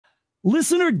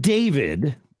Listener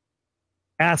David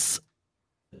asks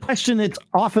a question that's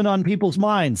often on people's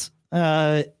minds.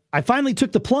 I finally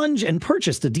took the plunge and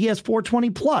purchased a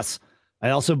DS420 Plus. I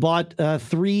also bought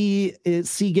 3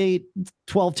 Seagate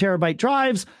 12 terabyte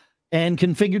drives and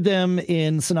configured them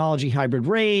in Synology Hybrid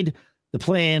RAID. The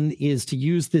plan is to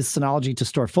use this Synology to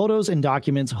store photos and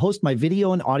documents, host my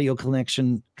video and audio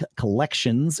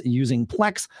collections using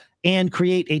Plex, and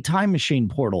create a time machine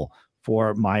portal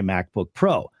for my MacBook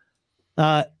Pro.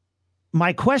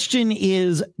 My question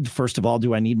is, first of all,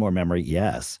 do I need more memory?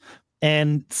 Yes.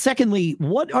 And secondly,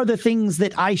 what are the things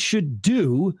that I should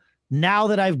do now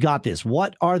that I've got this?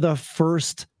 What are the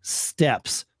first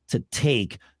steps to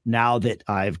take now that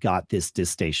I've got this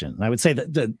DiskStation? And I would say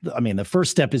that the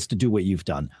first step is to do what you've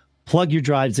done. Plug your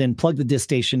drives in, plug the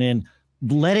DiskStation in,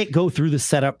 let it go through the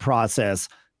setup process,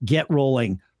 get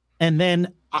rolling. And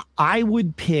then I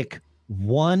would pick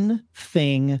one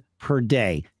thing per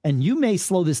day. And you may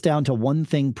slow this down to one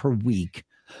thing per week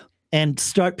and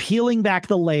start peeling back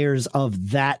the layers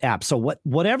of that app. So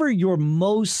whatever your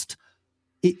most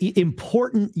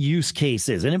important use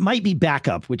cases, and it might be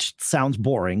backup, which sounds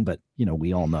boring, but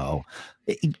we all know.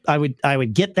 I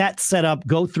would get that set up,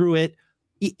 go through it.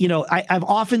 I've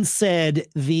often said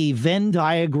the Venn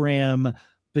diagram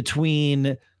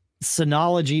between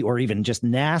Synology or even just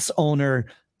NAS owner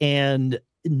and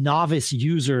novice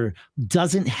user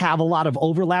doesn't have a lot of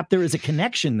overlap. There is a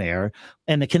connection there,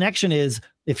 and the connection is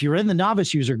if you're in the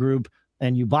novice user group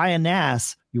and you buy a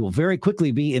NAS, you will very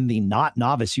quickly be in the not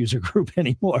novice user group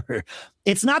anymore.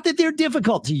 It's not that they're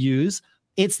difficult to use.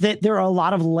 It's that there are a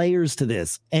lot of layers to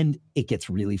this, and it gets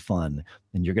really fun.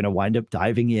 And you're going to wind up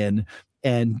diving in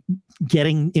and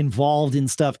getting involved in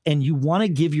stuff. And you want to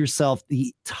give yourself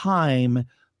the time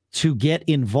to get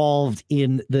involved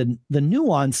in the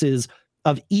nuances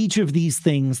of each of these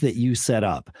things that you set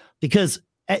up. Because,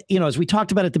 as we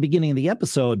talked about at the beginning of the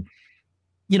episode,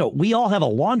 we all have a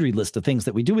laundry list of things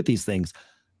that we do with these things.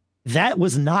 That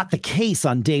was not the case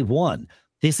on day one.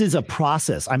 This is a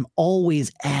process. I'm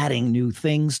always adding new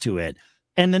things to it.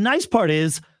 And the nice part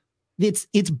is it's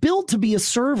built to be a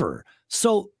server.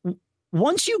 So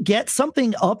once you get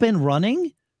something up and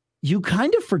running, you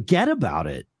kind of forget about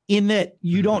it in that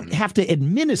you don't have to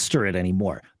administer it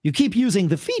anymore. You keep using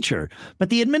the feature, but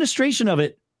the administration of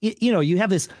it, you have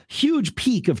this huge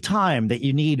peak of time that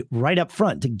you need right up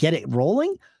front to get it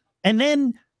rolling. And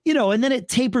then, and then it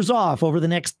tapers off over the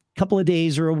next couple of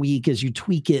days or a week as you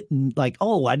tweak it and like,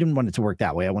 oh, I didn't want it to work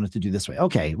that way. I want it to do this way.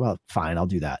 Okay, well, fine, I'll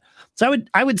do that. So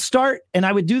I would start, and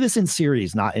I would do this in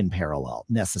series, not in parallel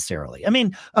necessarily. I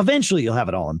mean, eventually you'll have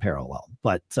it all in parallel,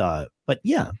 but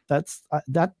yeah,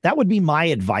 that would be my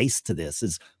advice to this: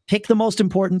 is pick the most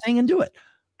important thing and do it,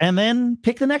 and then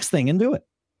pick the next thing and do it.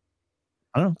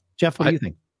 I don't know, Jeff, what do you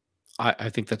think? I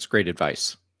think that's great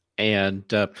advice, and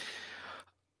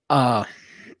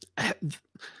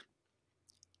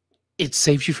it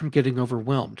saves you from getting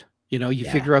overwhelmed. You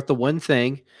figure out the one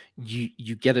thing,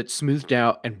 you get it smoothed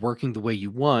out and working the way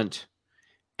you want,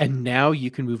 and now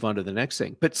you can move on to the next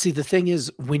thing. But see, the thing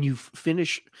is, when you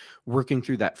finish working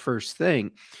through that first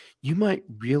thing, you might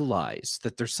realize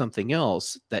that there's something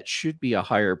else that should be a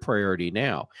higher priority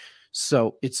now.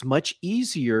 So it's much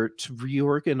easier to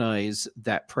reorganize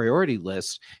that priority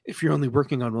list if you're only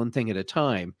working on one thing at a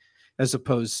time, as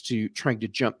opposed to trying to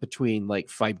jump between like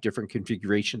 5 different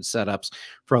configuration setups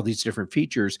for all these different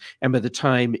features. And by the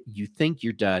time you think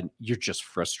you're done, you're just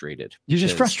frustrated. You're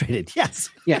just frustrated. Yes.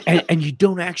 Yeah. And you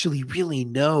don't actually really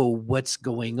know what's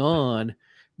going on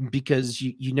because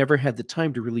you never had the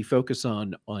time to really focus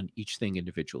on each thing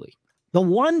individually. The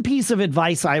one piece of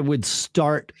advice I would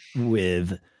start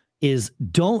with is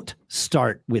don't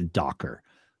start with Docker.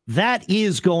 That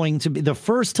is going to be the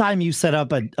first time you set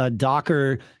up a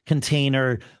Docker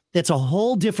container. That's a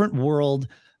whole different world.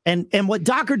 And what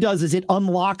Docker does is it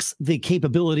unlocks the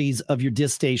capabilities of your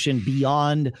DiskStation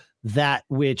beyond that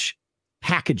which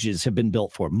packages have been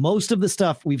built for. Most of the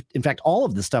stuff in fact, all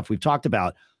of the stuff we've talked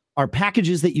about are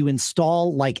packages that you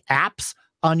install like apps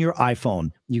on your iPhone.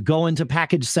 You go into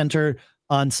Package Center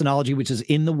on Synology, which is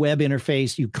in the web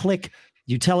interface. You click,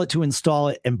 you tell it to install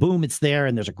it, and boom, it's there.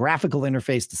 And there's a graphical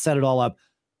interface to set it all up.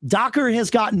 Docker has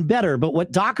gotten better, but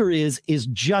what Docker is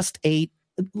just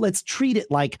let's treat it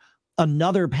like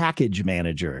another package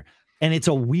manager. And it's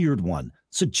a weird one.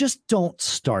 So just don't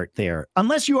start there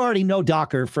unless you already know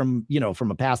Docker from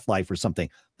a past life or something.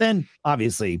 Then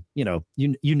obviously, you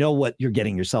know what you're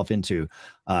getting yourself into.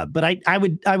 But I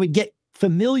would get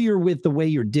familiar with the way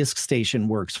your DiskStation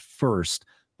works first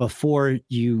before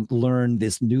you learn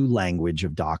this new language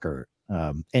of Docker.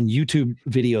 And YouTube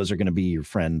videos are going to be your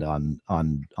friend on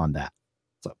that.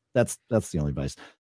 So That's the only advice.